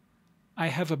Elizabeth. I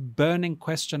have a burning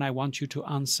question I want you to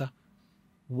answer.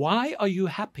 Why are you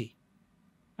happy?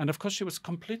 And of course, she was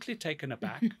completely taken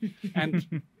aback.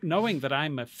 And knowing that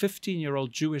I'm a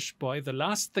 15-year-old Jewish boy, the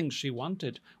last thing she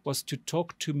wanted was to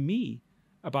talk to me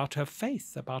about her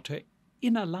faith, about her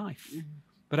inner life.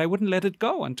 But I wouldn't let it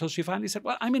go until she finally said,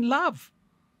 well, I'm in love.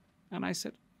 And I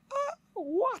said,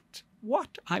 what?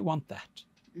 What? I want that.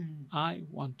 I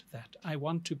want that. I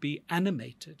want to be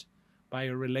animated by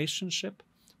a relationship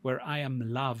where I am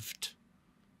loved.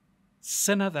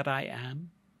 Sinner that I am,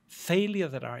 failure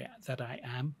that I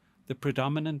am, the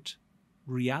predominant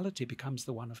reality becomes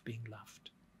the one of being loved.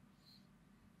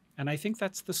 And I think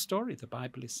that's the story the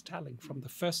Bible is telling from the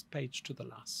first page to the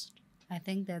last. I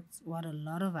think that's what a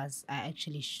lot of us are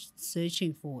actually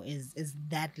searching for is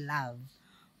that love.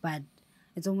 But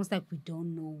it's almost like we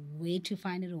don't know where to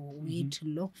find it or where to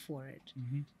look for it.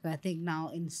 So I think now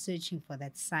in searching for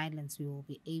that silence, we will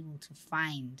be able to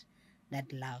find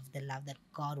that love, the love that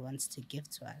God wants to give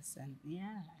to us. And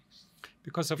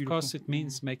because of course it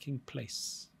means making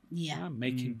place.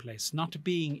 Making place, not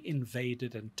being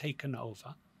invaded and taken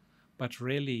over, but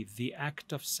really the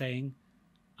act of saying,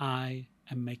 I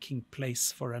am making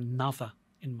place for another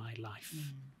in my life.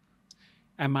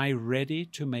 Am I ready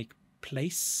to make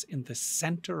place in the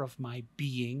center of my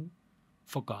being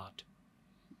for God?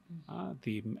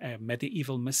 The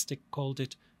medieval mystic called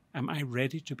it, am I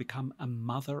ready to become a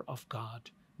mother of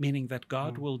God? Meaning that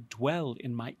God will dwell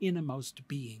in my innermost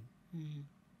being.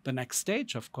 The next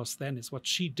stage, of course, then is what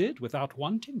she did without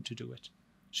wanting to do it.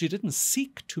 She didn't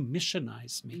seek to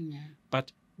missionize me,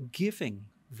 but giving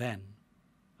then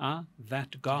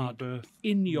that God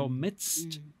in your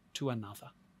midst to another.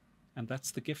 And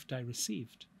that's the gift I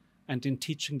received. And in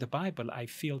teaching the Bible, I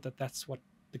feel that that's what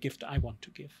the gift I want to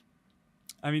give.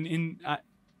 I mean,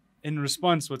 in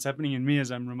response, what's happening in me is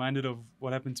I'm reminded of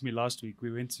what happened to me last week.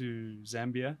 We went to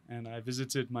Zambia and I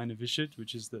visited my novitiate,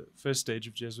 which is the first stage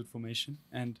of Jesuit formation.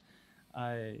 And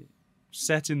I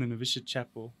sat in the novitiate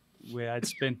chapel where I'd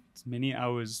spent many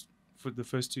hours for the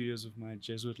first 2 years of my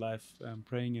Jesuit life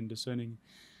praying and discerning.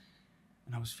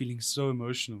 And I was feeling so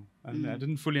emotional. And I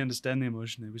didn't fully understand the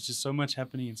emotion. There was just so much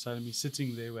happening inside of me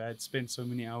sitting there where I'd spent so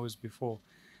many hours before.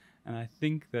 And I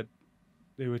think that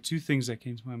there were two things that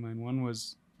came to my mind. One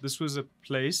was, this was a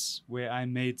place where I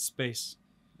made space.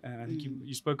 And I think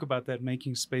you spoke about that,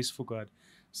 making space for God.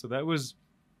 So that was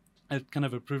a kind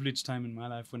of a privileged time in my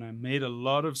life when I made a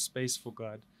lot of space for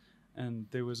God. And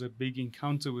there was a big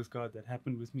encounter with God that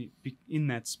happened with me in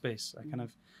that space. I kind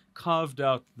of carved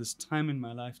out this time in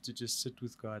my life to just sit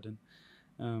with God.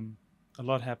 And a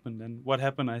lot happened. And what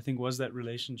happened, I think, was that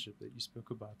relationship that you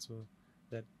spoke about. So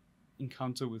that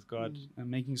encounter with God and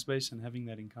making space and having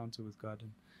that encounter with God.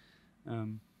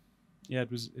 And it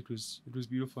was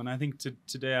beautiful. And I think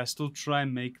today I still try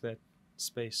and make that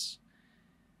space.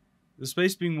 The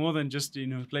space being more than just,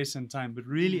 place and time, but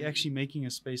really actually making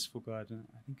a space for God. And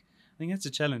I think that's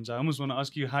a challenge. I almost want to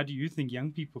ask you, how do you think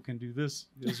young people can do this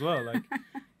as well? Like,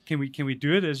 can we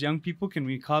do it as young people? Can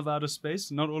we carve out a space?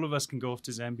 Not all of us can go off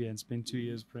to Zambia and spend 2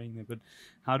 years praying there, but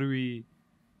how do we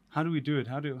do it?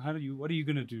 What are you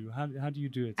going to do? How do you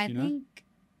do it? I think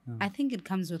I think it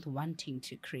comes with wanting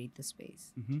to create the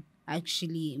space. Mm-hmm.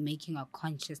 Actually making a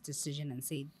conscious decision and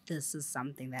say, this is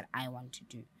something that I want to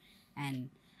do. And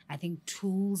I think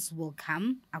tools will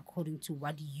come according to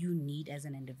what you need as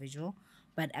an individual,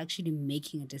 but actually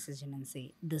making a decision and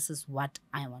say, this is what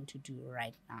I want to do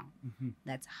right now. Mm-hmm.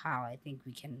 That's how I think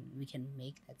we can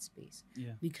make that space.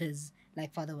 Yeah. Because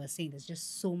like Father was saying, there's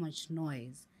just so much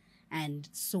noise and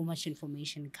so much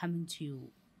information coming to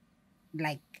you,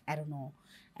 like, I don't know,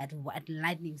 at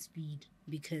lightning speed,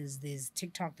 because there's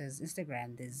TikTok, there's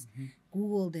Instagram, there's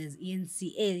Google, there's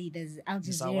ENCA, there's Al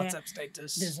There's our Jazeera, WhatsApp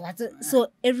status. there's WhatsApp.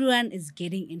 So everyone is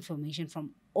getting information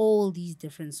from all these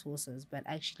different sources, but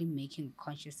actually making a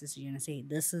conscious decision and say,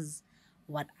 this is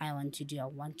what I want to do. I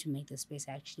want to make the space.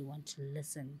 I actually want to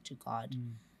listen to God.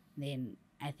 Then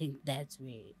I think that's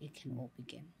where it can all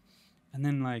begin. And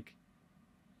then, like,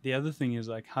 the other thing is,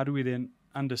 like, how do we then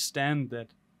understand that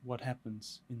what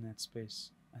happens in that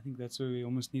space? I think that's where we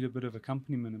almost need a bit of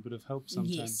accompaniment, a bit of help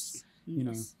sometimes. You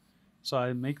know, so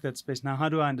I make that space. Now, how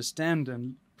do I understand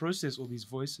and process all these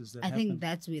voices that I happen? think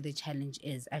that's where the challenge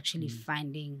is, actually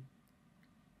finding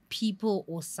people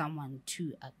or someone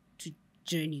to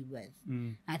journey with.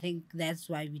 I think that's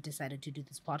why we decided to do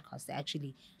this podcast, to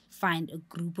actually find a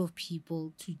group of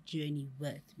people to journey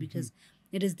with, because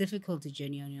it is difficult to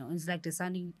journey on your own. It's like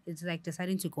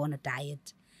deciding to go on a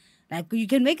diet. Like, you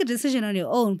can make a decision on your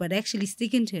own, but actually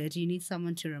sticking to it, you need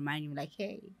someone to remind you, like,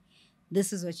 hey,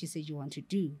 this is what you said you want to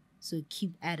do, so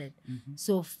keep at it.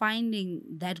 So finding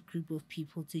that group of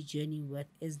people to journey with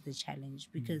is the challenge,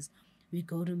 because we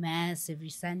go to mass every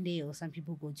Sunday, or some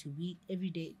people go to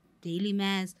daily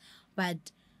mass,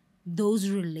 but those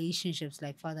relationships,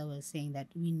 like Father was saying, that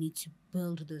we need to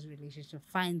build those relationships,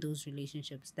 find those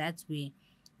relationships. That's where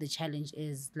the challenge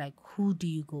is. Like, who do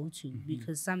you go to?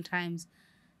 Because sometimes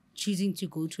choosing to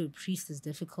go to a priest is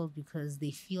difficult because they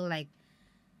feel like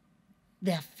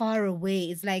they're far away.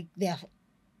 It's like they're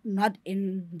not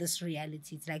in this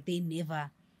reality. It's like they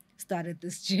never started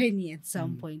this journey at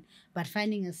some point. But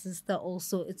finding a sister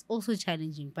also, it's also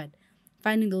challenging. But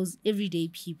finding those everyday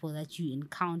people that you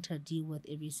encounter, deal with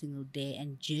every single day,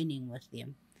 and journeying with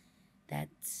them,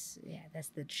 that's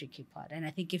the tricky part. And I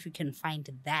think if you can find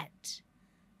that,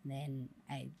 then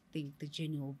I think the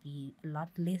journey will be a lot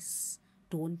less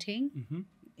daunting.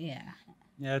 Yeah,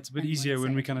 it's a bit easier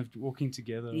when we're kind of walking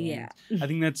together. Yeah. I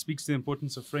think that speaks to the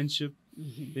importance of friendship,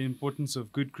 the importance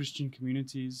of good Christian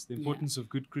communities, the importance of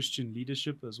good Christian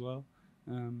leadership as well.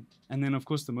 And then, of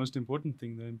course, the most important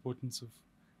thing, the importance of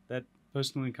that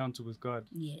personal encounter with God.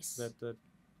 Yes.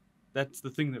 That's the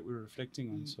thing that we're reflecting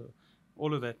on. So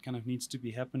all of that kind of needs to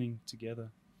be happening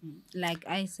together. Like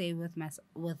I say with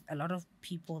a lot of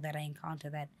people that I encounter,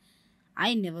 that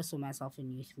I never saw myself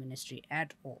in youth ministry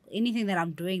at all. Anything that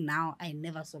I'm doing now, I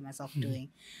never saw myself doing.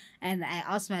 And I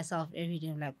ask myself every day,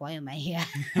 I'm like, why am I here?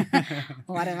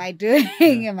 What am I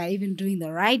doing? Am I even doing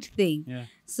the right thing? Yeah.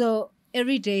 So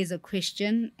every day is a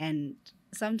question, and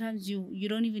sometimes you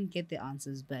don't even get the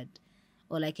answers, but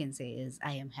all I can say is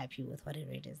I am happy with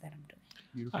whatever it is that I'm doing.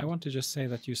 Beautiful. I want to just say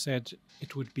that you said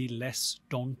it would be less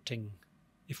daunting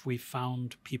if we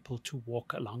found people to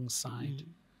walk alongside.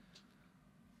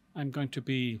 I'm going to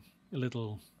be a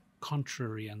little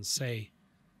contrary and say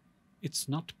it's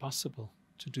not possible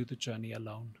to do the journey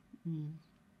alone.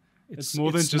 It's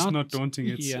more than just not daunting.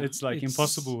 It's like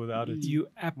impossible without it. You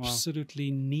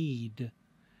absolutely need.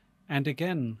 And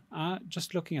again,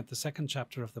 just looking at the second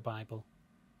chapter of the Bible,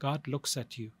 God looks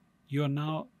at you. You are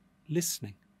now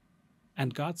listening.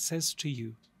 And God says to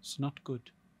you, it's not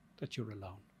good that you're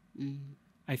alone.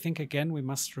 I think, again, we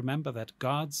must remember that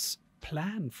God's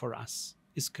plan for us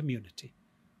is community.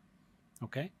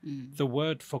 Okay? The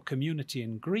word for community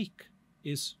in Greek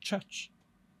is church.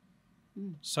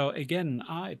 So again,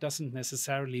 it doesn't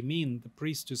necessarily mean the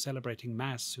priest who's celebrating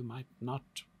Mass who might not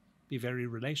be very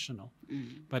relational,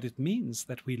 but it means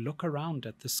that we look around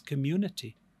at this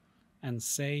community and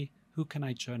say, who can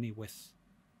I journey with?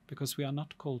 Because we are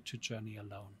not called to journey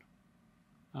alone.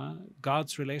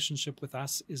 God's relationship with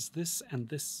us is this and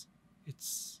this.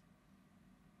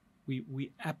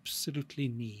 We absolutely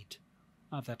need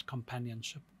that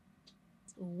companionship.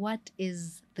 What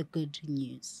is the good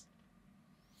news?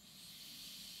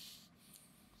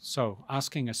 So,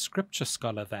 asking a scripture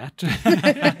scholar that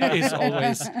is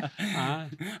always...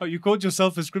 oh, you called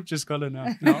yourself a scripture scholar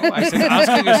now. No, I said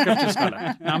asking a scripture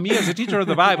scholar. Now, me as a teacher of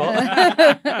the Bible...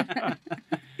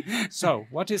 So,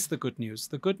 what is the good news?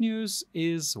 The good news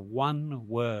is one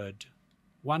word.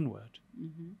 One word.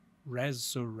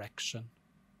 Resurrection.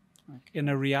 Okay. In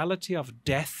a reality of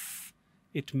death,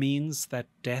 it means that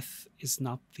death is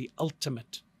not the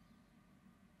ultimate.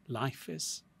 Life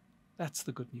is. That's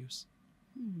the good news.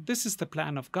 This is the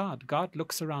plan of God. God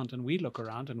looks around and we look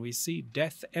around and we see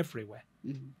death everywhere.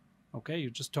 Okay, you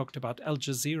just talked about Al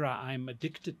Jazeera. I'm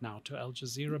addicted now to Al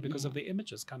Jazeera because of the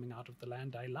images coming out of the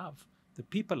land I love, the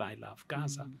people I love,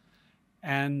 Gaza.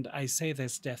 And I say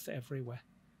there's death everywhere.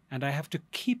 And I have to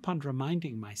keep on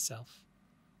reminding myself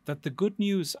that the good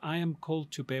news I am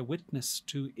called to bear witness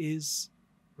to is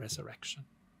resurrection.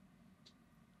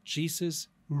 Jesus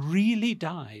really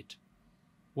died,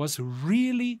 was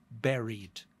really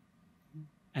buried,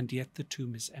 and yet the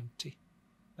tomb is empty.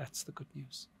 That's the good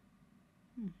news.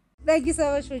 Thank you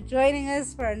so much for joining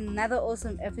us for another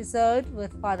awesome episode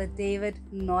with Fr David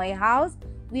Neuhaus.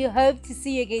 We hope to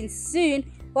see you again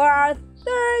soon for our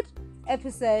third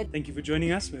episode. Thank you for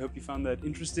joining us. We hope you found that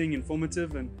interesting,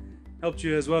 informative, and helped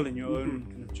you as well in your own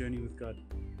kind of journey with God.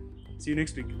 See you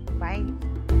next week.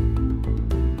 Bye.